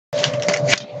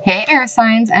Hey air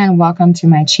signs, and welcome to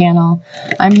my channel.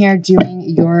 I'm here doing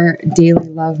your daily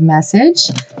love message.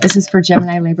 This is for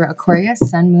Gemini, Libra, Aquarius,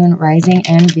 Sun, Moon, Rising,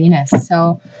 and Venus.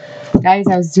 So guys,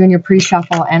 I was doing your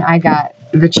pre-shuffle and I got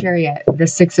the Chariot, the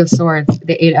Six of Swords,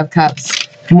 the Eight of Cups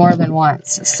more than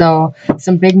once. So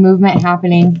some big movement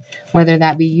happening, whether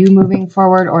that be you moving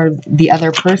forward or the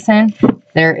other person.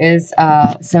 There is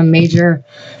some major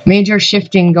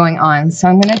shifting going on. So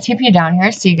I'm going to tip you down here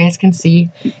so you guys can see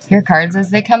your cards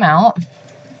as they come out.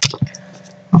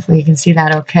 Hopefully you can see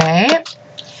that okay.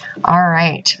 All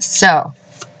right. So,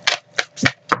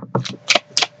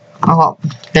 oh,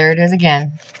 there it is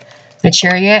again. The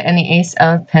Chariot and the Ace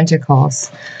of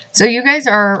Pentacles. So you guys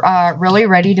are really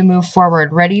ready to move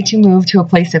forward, ready to move to a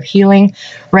place of healing,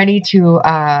 ready to,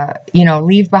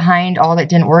 leave behind all that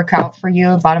didn't work out for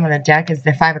you. Bottom of the deck is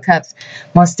the Five of Cups.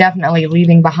 Most definitely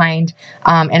leaving behind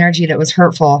energy that was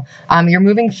hurtful. You're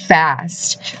moving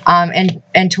fast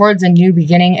and towards a new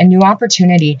beginning, a new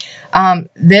opportunity.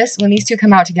 When these two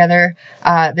come out together,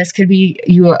 this could be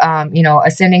you,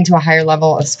 ascending to a higher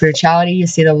level of spirituality. You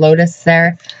see the lotus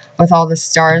there with all the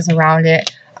stars around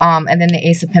it. And then the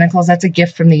Ace of Pentacles, that's a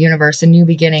gift from the universe, a new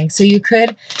beginning. So you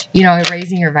could,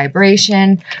 raising your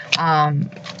vibration,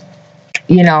 riding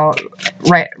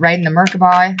the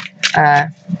Merkaba.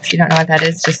 If you don't know what that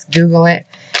is, just Google it.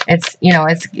 It's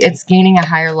gaining a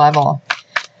higher level.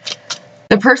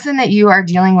 The person that you are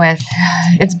dealing with,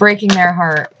 it's breaking their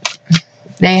heart.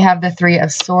 They have the Three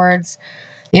of Swords.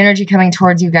 The energy coming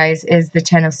towards you guys is the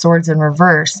Ten of Swords in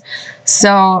reverse.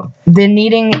 So the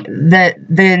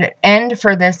end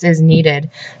for this is needed.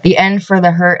 The end for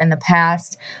the hurt and the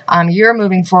past. You're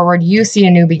moving forward. You see a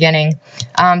new beginning.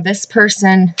 This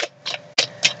person,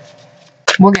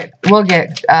 we'll get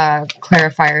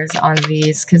clarifiers on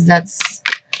these because that's.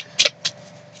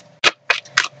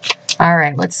 All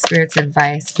right, what's Spirit's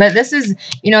advice? But this is,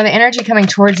 the energy coming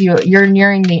towards you, you're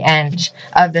nearing the end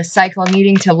of the cycle,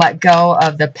 needing to let go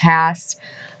of the past.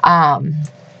 And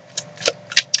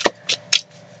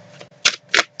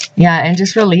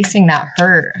just releasing that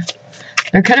hurt.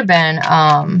 There could have been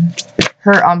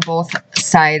hurt on both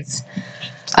sides.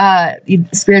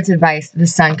 Spirit's advice, the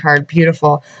Sun card,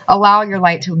 beautiful. Allow your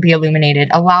light to be illuminated.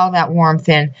 Allow that warmth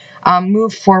in.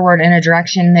 Move forward in a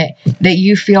direction that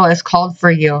you feel is called for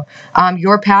you.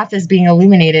 Your path is being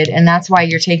illuminated, and that's why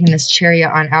you're taking this Chariot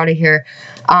on out of here.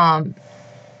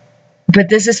 But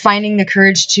this is finding the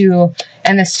courage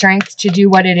and the strength to do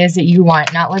what it is that you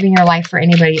want, not living your life for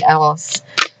anybody else.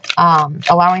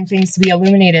 Allowing things to be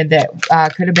illuminated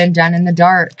that could have been done in the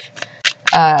dark.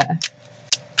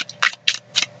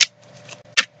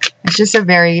 It's just a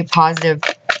very positive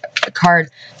card,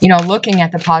 looking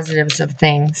at the positives of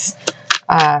things,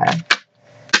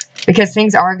 because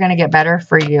things are going to get better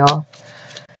for you. All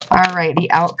right,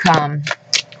 the outcome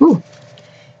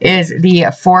is the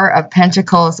Four of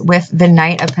Pentacles with the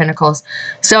Knight of Pentacles.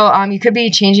 So you could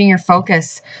be changing your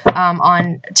focus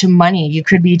to money. You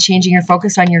could be changing your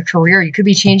focus on your career. You could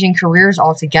be changing careers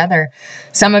altogether.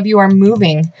 Some of you are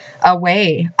moving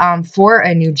away for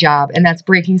a new job, and that's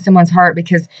breaking someone's heart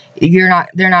because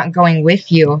they're not going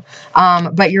with you.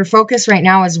 But your focus right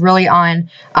now is really on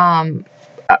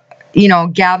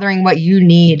gathering what you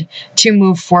need to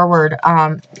move forward.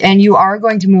 And you are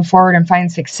going to move forward and find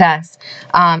success.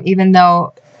 Even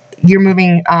though you're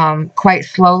moving quite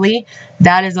slowly,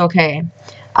 that is okay.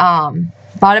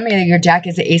 Bottom of your deck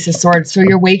is the Ace of Swords. So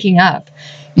you're waking up.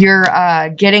 You're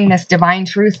getting this divine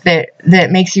truth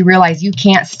that makes you realize you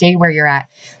can't stay where you're at.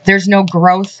 There's no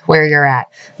growth where you're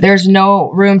at. There's no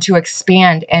room to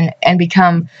expand and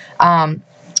become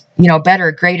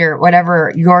better, greater,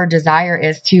 whatever your desire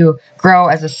is to grow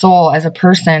as a soul, as a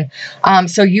person.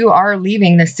 So you are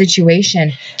leaving this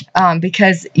situation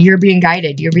because you're being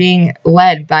guided. You're being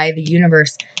led by the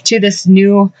universe to this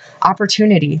new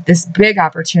opportunity, this big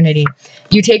opportunity.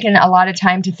 You've taken a lot of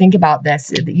time to think about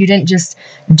this. You didn't just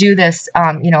do this,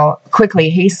 quickly,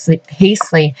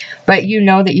 hastily, but you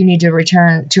know that you need to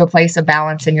return to a place of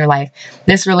balance in your life.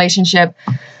 This relationship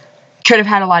could have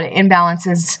had a lot of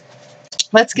imbalances.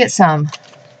 Let's get some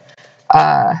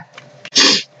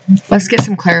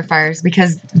clarifiers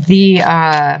because the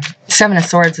Seven of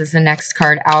Swords is the next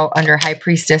card out under High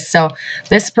Priestess. So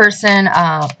this person,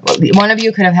 one of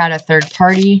you could have had a third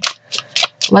party.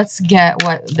 Let's get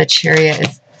what the Chariot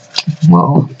is.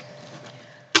 Whoa.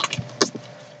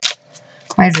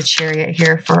 Why is the Chariot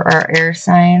here for our air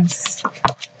signs?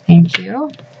 Thank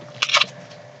you.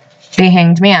 the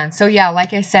Hanged Man. So yeah,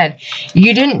 like I said,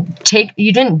 you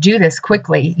didn't do this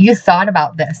quickly. You thought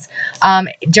about this.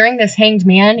 During this Hanged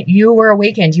Man, you were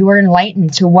awakened. You were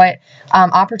enlightened to what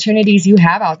opportunities you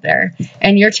have out there,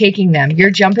 and you're taking them. You're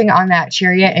jumping on that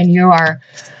chariot, and you are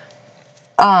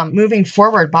moving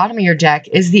forward. Bottom of your deck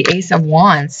is the Ace of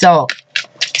Wands.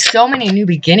 So many new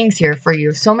beginnings here for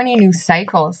you. So many new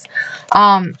cycles.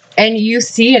 And you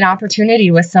see an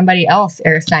opportunity with somebody else,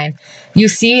 air sign. You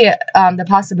see the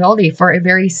possibility for a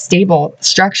very stable,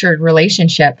 structured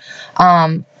relationship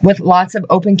with lots of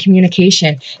open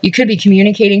communication. You could be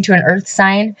communicating to an earth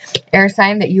sign, air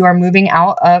sign, that you are moving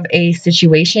out of a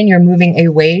situation. You're moving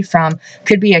away from,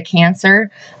 could be a Cancer,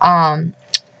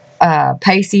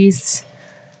 Pisces.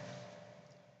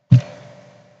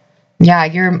 Yeah,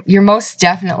 you're most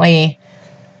definitely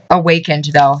awakened,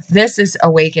 though. This is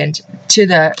awakened to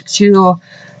the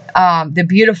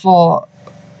beautiful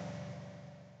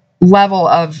level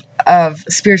of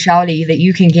spirituality that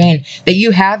you can gain, that you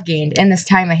have gained in this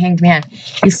time of Hanged Man.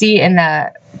 You see in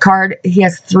the card, he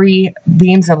has 3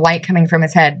 beams of light coming from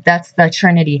his head. That's the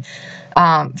Trinity.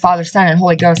 Father, Son, and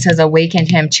Holy Ghost has awakened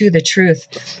him to the truth.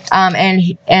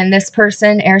 And this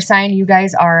person, air sign, you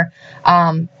guys are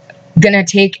going to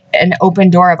take an open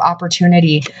door of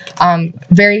opportunity.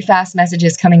 Very fast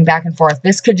messages coming back and forth.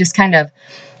 This could just kind of,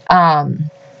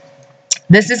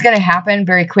 this is going to happen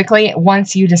very quickly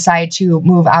once you decide to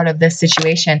move out of this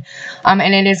situation.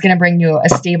 And it is going to bring you a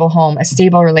stable home, a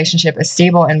stable relationship, a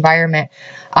stable environment,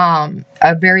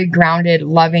 a very grounded,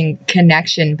 loving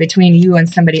connection between you and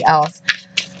somebody else.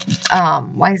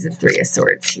 Why is the 3 of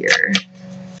Swords here?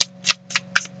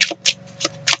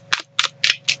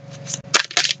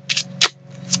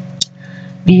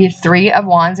 The 3 of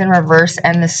Wands in reverse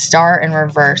and the Star in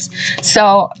reverse.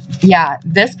 So yeah,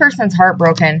 this person's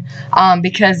heartbroken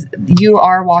because you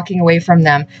are walking away from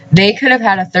them. They could have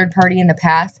had a third party in the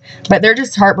past, but they're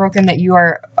just heartbroken that you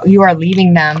are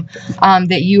leaving them,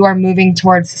 that you are moving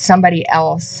towards somebody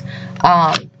else.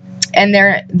 And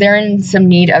they're in some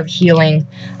need of healing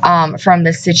from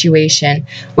this situation.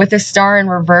 With the Star in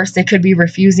reverse, they could be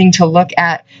refusing to look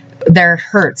at their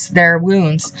hurts, their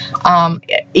wounds,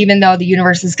 even though the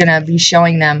universe is going to be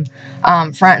showing them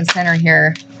front and center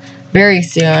here very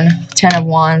soon. 10 of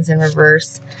Wands in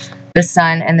reverse, the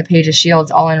Sun, and the Page of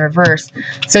Shields all in reverse.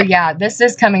 So yeah, this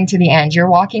is coming to the end. You're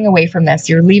walking away from this.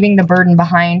 You're leaving the burden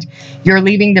behind. You're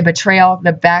leaving the betrayal,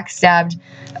 the backstabbing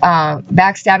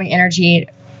energy,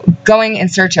 going in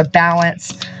search of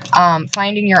balance,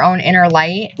 finding your own inner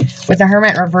light. With the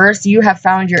Hermit in reverse, you have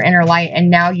found your inner light, and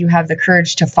now you have the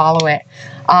courage to follow it.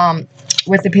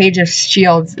 With the Page of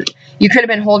Shields, you could have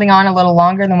been holding on a little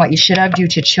longer than what you should have due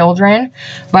to children,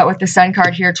 but with the Sun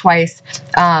card here twice,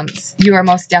 you are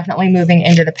most definitely moving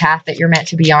into the path that you're meant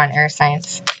to be on, air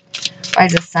signs. Why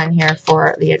is the Sun here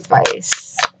for the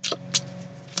advice?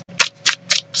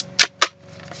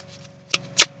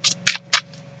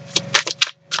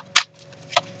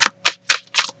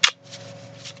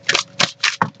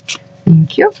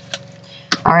 Thank you.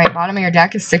 All right, bottom of your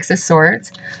deck is 6 of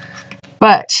Swords.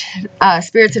 But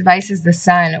Spirit's advice is the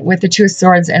Sun with the 2 of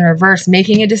Swords in reverse,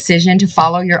 making a decision to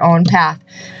follow your own path,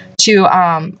 to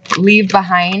leave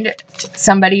behind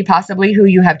somebody possibly who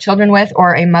you have children with,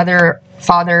 or a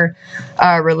mother-father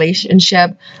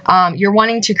relationship. You're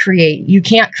wanting to create. You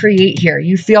can't create here.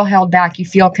 You feel held back. You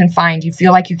feel confined. You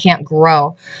feel like you can't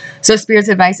grow. So Spirit's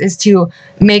advice is to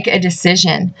make a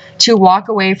decision, to walk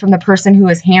away from the person who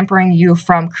is hampering you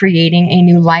from creating a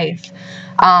new life.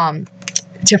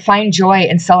 To find joy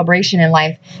and celebration in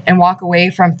life and walk away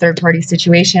from third-party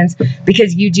situations,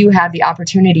 because you do have the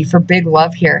opportunity for big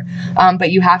love here.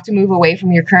 But you have to move away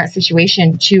from your current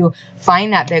situation to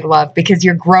find that big love, because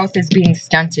your growth is being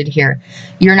stunted here.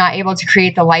 You're not able to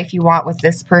create the life you want with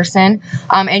this person,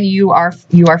 and you are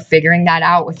figuring that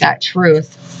out with that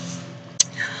truth.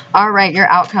 All right, your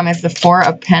outcome is the 4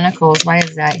 of Pentacles. Why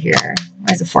is that here?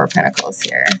 Why is the 4 of Pentacles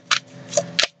here?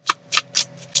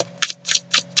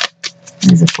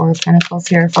 There's a 4 of Pentacles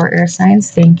here for air signs.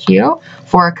 Thank you.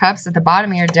 4 of Cups at the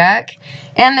bottom of your deck.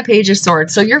 And the Page of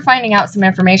Swords. So you're finding out some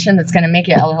information that's going to make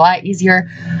it a lot easier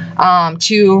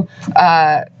to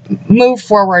move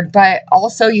forward. But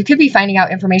also you could be finding out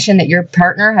information that your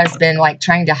partner has been like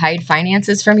trying to hide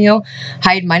finances from you,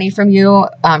 hide money from you,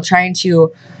 trying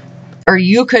to... Or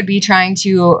you could be trying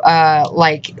to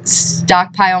like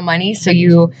stockpile money so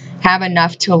you have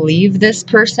enough to leave this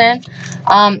person.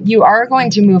 You are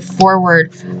going to move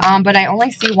forward, but I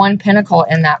only see 1 pentacle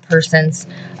in that person's,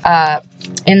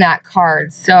 in that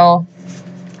card. So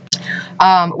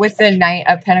With the Knight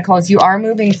of Pentacles, you are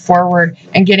moving forward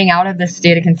and getting out of this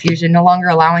state of confusion, no longer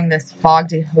allowing this fog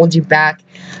to hold you back,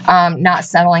 not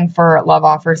settling for love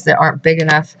offers that aren't big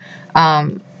enough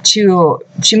to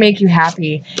make you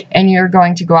happy, and you're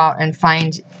going to go out and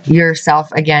find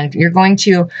yourself again. You're going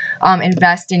to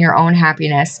invest in your own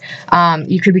happiness.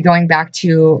 You could be going back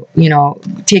to, you know,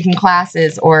 taking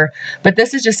classes, but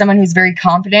this is just someone who's very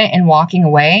confident in walking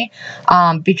away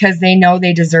because they know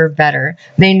they deserve better.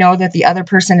 They know that the other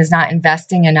person is not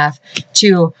investing enough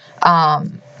to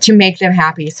make them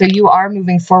happy. So you are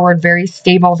moving forward, very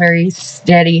stable, very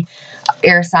steady,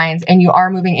 air signs, and you are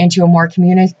moving into a more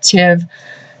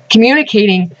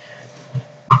communicating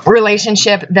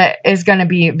relationship that is going to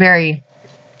be very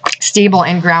stable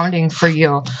and grounding for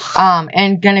you,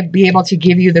 and going to be able to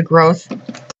give you the growth,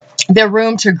 the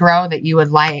room to grow that you would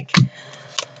like.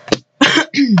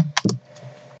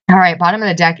 All right, bottom of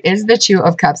the deck is the Two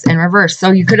of Cups in reverse.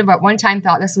 So you could have at one time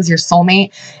thought this was your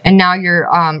soulmate, and now you're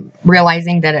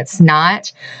realizing that it's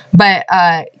not. But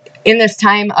in this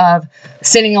time of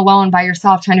sitting alone by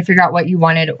yourself, trying to figure out what you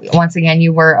wanted, once again,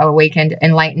 you were awakened,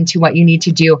 enlightened to what you need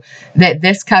to do. That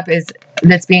this cup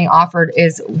that's being offered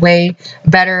is way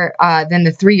better than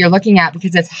the 3 you're looking at,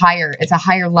 because it's higher. It's a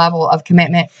higher level of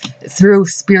commitment through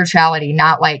spirituality,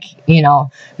 not like, you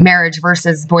know, marriage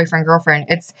versus boyfriend, girlfriend.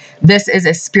 This is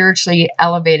a spiritually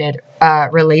elevated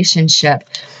relationship.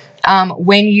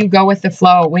 When you go with the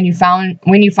flow, when you find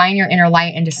your inner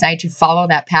light and decide to follow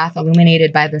that path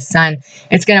illuminated by the sun,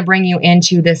 it's going to bring you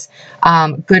into this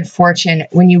good fortune.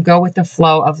 When you go with the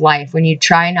flow of life, when you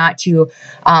try not to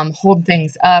hold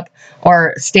things up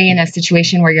or stay in a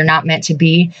situation where you're not meant to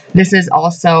be. This is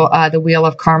also the Wheel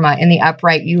of Karma. In the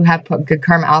upright, you have put good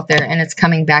karma out there, and it's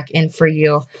coming back in for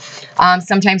you.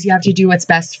 Sometimes you have to do what's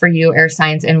best for you, air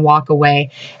signs, and walk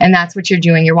away. And that's what you're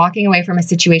doing. You're walking away from a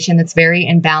situation that's very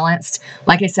imbalanced.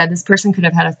 Like I said, this person could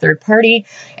have had a third party,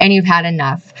 and you've had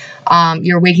enough.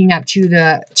 You're waking up to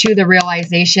the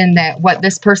realization that what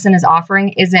this person is offering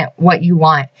isn't what you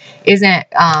want, isn't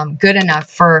good enough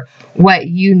for what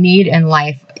you need in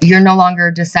life. You're no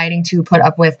longer deciding to put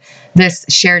up with this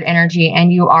shared energy,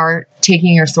 and you are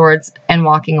taking your swords and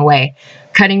walking away,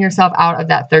 cutting yourself out of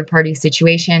that third party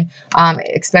situation,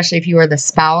 especially if you are the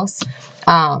spouse.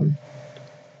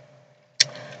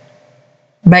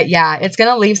 But yeah, it's going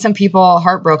to leave some people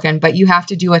heartbroken, but you have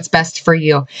to do what's best for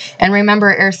you. And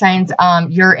remember, air signs,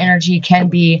 your energy can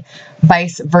be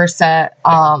vice versa,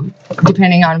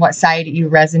 depending on what side you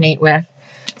resonate with.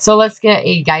 So let's get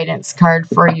a guidance card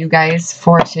for you guys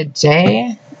for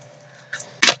today.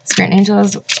 Spirit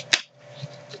Angels,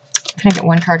 can I get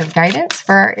one card of guidance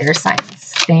for our air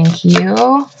signs? Thank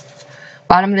you.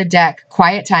 Bottom of the deck,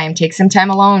 quiet time. Take some time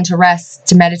alone to rest,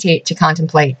 to meditate, to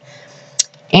contemplate.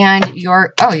 And you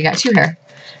got two here.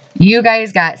 You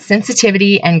guys got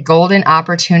sensitivity and golden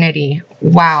opportunity.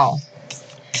 Wow.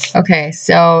 Okay,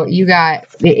 so you got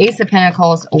the Ace of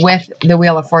Pentacles with the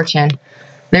Wheel of Fortune.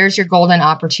 There's your golden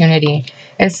opportunity.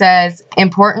 It says,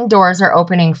 important doors are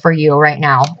opening for you right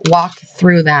now. Walk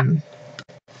through them.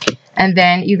 And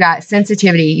then you got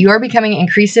sensitivity. You are becoming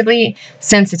increasingly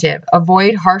sensitive.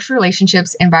 Avoid harsh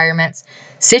relationships, environments,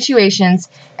 situations,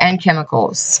 and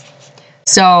chemicals.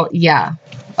 So, yeah.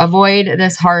 Avoid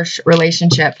this harsh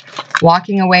relationship.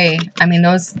 Walking away. I mean,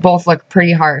 those both look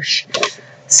pretty harsh.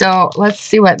 So, let's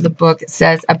see what the book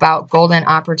says about golden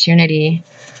opportunity.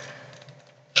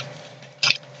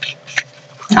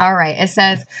 All right, it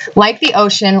says, like the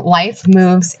ocean, life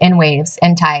moves in waves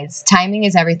and tides. Timing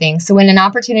is everything. So when an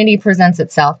opportunity presents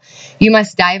itself, you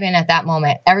must dive in at that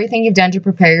moment. Everything you've done to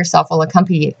prepare yourself will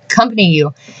accompany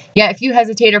you. Yet if you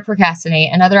hesitate or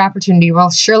procrastinate, another opportunity will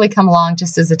surely come along,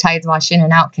 just as the tides wash in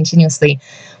and out continuously.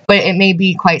 But it may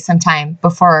be quite some time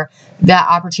before that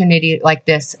opportunity like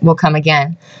this will come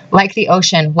again. Like the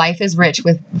ocean, life is rich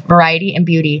with variety and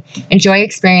beauty. Enjoy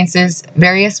experiences,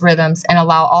 various rhythms, and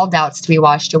allow all doubts to be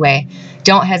washed away.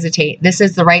 Don't hesitate. This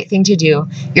is the right thing to do.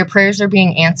 Your prayers are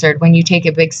being answered when you take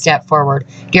a big step forward.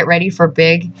 Get ready for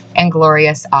big and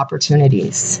glorious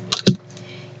opportunities.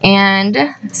 And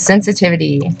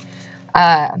sensitivity.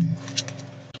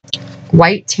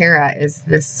 White Tara is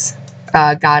this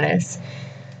goddess.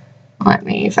 Let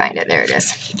me find it. There it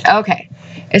is. Okay.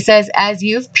 It says, as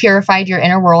you've purified your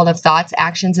inner world of thoughts,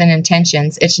 actions, and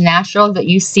intentions, it's natural that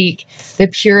you seek the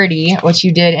purity, which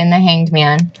you did in the Hanged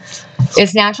Man.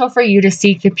 It's natural for you to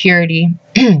seek the purity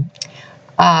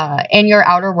in your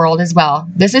outer world as well.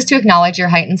 This is to acknowledge your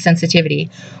heightened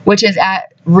sensitivity, which is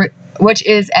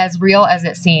as real as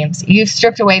it seems. You've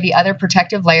stripped away the other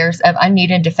protective layers of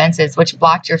unneeded defenses, which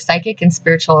blocked your psychic and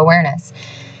spiritual awareness.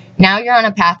 Now you're on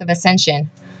a path of ascension.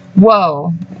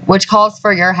 Whoa, which calls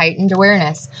for your heightened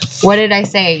awareness. What did I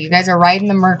say? You guys are riding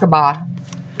the Merkaba.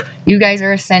 You guys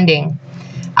are ascending.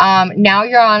 Now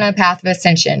you're on a path of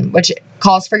ascension, which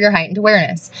calls for your heightened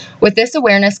awareness. With this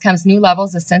awareness comes new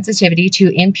levels of sensitivity to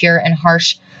impure and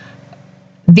harsh.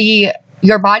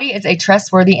 Your body is a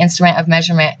trustworthy instrument of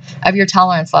measurement of your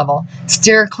tolerance level.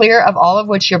 Steer clear of all of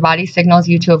which your body signals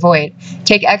you to avoid.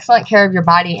 Take excellent care of your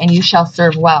body and you shall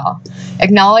serve well.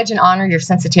 Acknowledge and honor your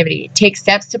sensitivity. Take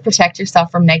steps to protect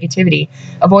yourself from negativity.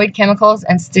 Avoid chemicals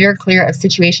and steer clear of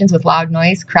situations with loud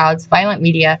noise, crowds, violent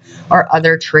media, or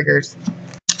other triggers.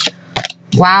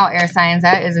 Wow, air signs,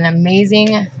 that is an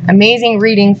amazing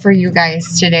reading for you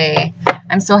guys today.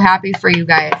 I'm so happy for you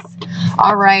guys.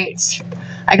 All right.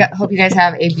 Hope you guys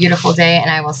have a beautiful day, and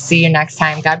I will see you next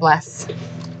time. God bless.